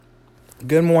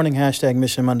Good morning, hashtag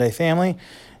Mission Monday family.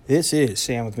 This is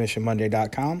Sam with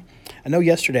MissionMonday.com. I know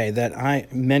yesterday that I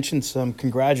mentioned some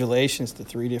congratulations to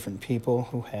three different people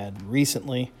who had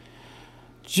recently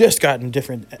just gotten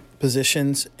different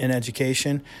positions in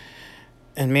education.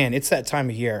 And man, it's that time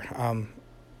of year.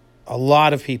 A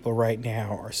lot of people right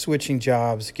now are switching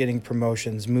jobs, getting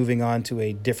promotions, moving on to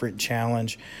a different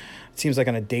challenge. It seems like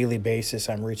on a daily basis,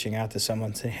 I'm reaching out to someone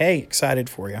and saying, hey, excited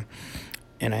for you.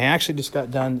 And I actually just got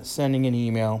done sending an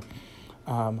email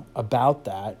about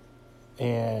that.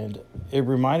 And it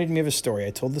reminded me of a story. I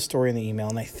told the story in the email.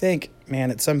 And I think, man,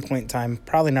 at some point in time,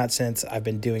 probably not since I've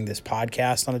been doing this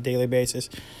podcast on a daily basis,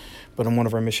 but in one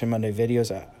of our Mission Monday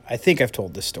videos, I think I've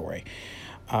told this story.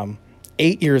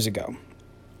 8 years ago,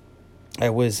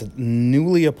 I was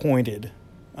newly appointed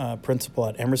principal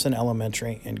at Emerson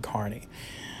Elementary in Kearney.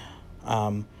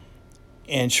 And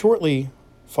shortly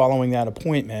following that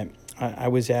appointment, I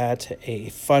was at a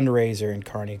fundraiser in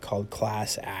Kearney called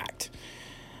Class Act.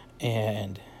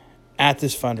 And at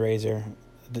this fundraiser,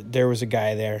 there was a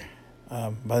guy there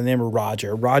by the name of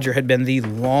Roger. Roger had been the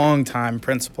longtime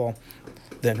principal,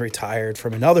 then retired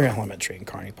from another elementary in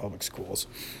Kearney Public Schools.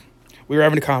 We were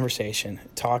having a conversation,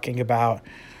 talking about,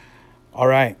 all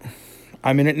right,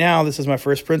 I'm in it now. This is my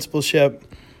first principalship.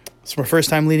 It's my first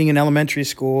time leading an elementary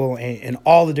school and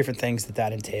all the different things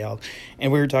that entailed.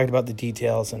 And we were talking about the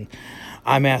details, and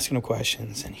I'm asking him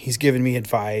questions, and he's giving me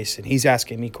advice, and he's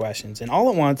asking me questions. And all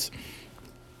at once,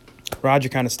 Roger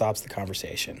kind of stops the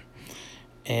conversation.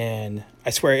 And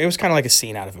I swear, it was kind of like a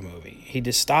scene out of a movie. He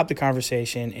just stopped the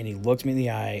conversation, and he looked me in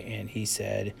the eye, and he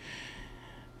said,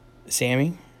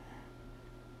 Sammy,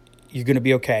 you're going to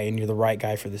be okay, and you're the right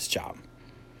guy for this job.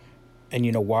 And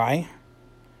you know why?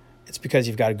 It's because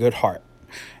you've got a good heart.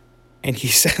 And he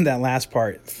said that last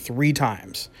part 3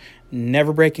 times,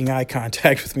 never breaking eye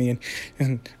contact with me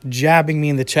and jabbing me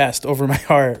in the chest over my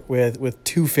heart with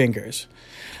 2 fingers.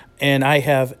 And I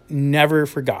have never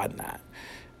forgotten that.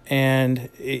 And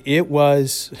it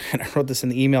was, and I wrote this in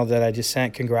the email that I just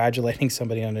sent congratulating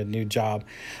somebody on a new job.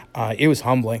 It was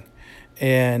humbling.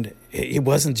 And it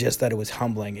wasn't just that it was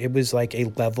humbling. It was like a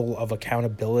level of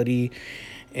accountability.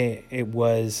 It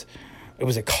was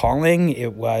a calling.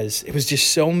 It was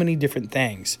just so many different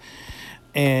things.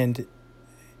 And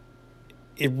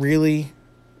it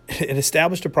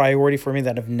established a priority for me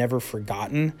that I've never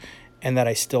forgotten and that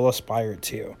I still aspire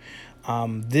to.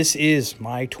 This is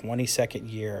my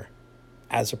 22nd year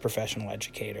as a professional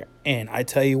educator. And I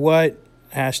tell you what,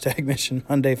 hashtag Mission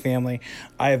Monday family,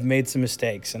 I have made some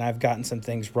mistakes and I've gotten some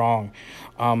things wrong.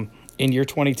 In year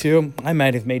 22, I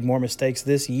might have made more mistakes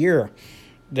this year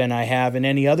than I have in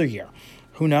any other year.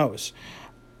 Who knows?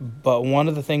 But one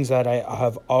of the things that I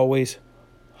have always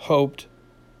hoped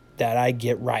that I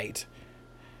get right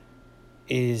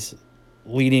is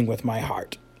leading with my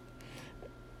heart.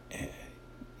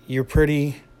 You're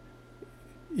going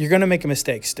to make a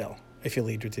mistake still if you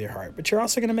lead with your heart, but you're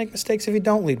also going to make mistakes if you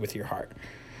don't lead with your heart.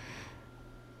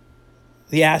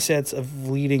 The assets of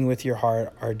leading with your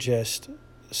heart are just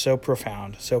so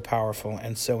profound, so powerful,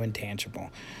 and so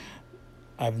intangible.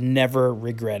 I've never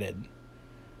regretted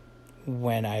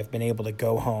when I've been able to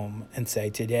go home and say,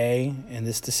 today, in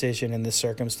this decision, in this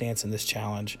circumstance, in this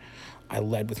challenge, I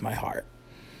led with my heart.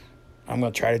 I'm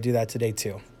going to try to do that today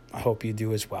too. I hope you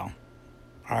do as well.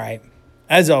 All right.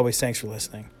 As always, thanks for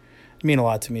listening. It'd mean a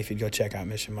lot to me if you'd go check out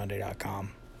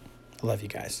missionmonday.com. I love you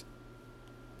guys.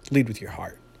 Lead with your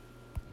heart.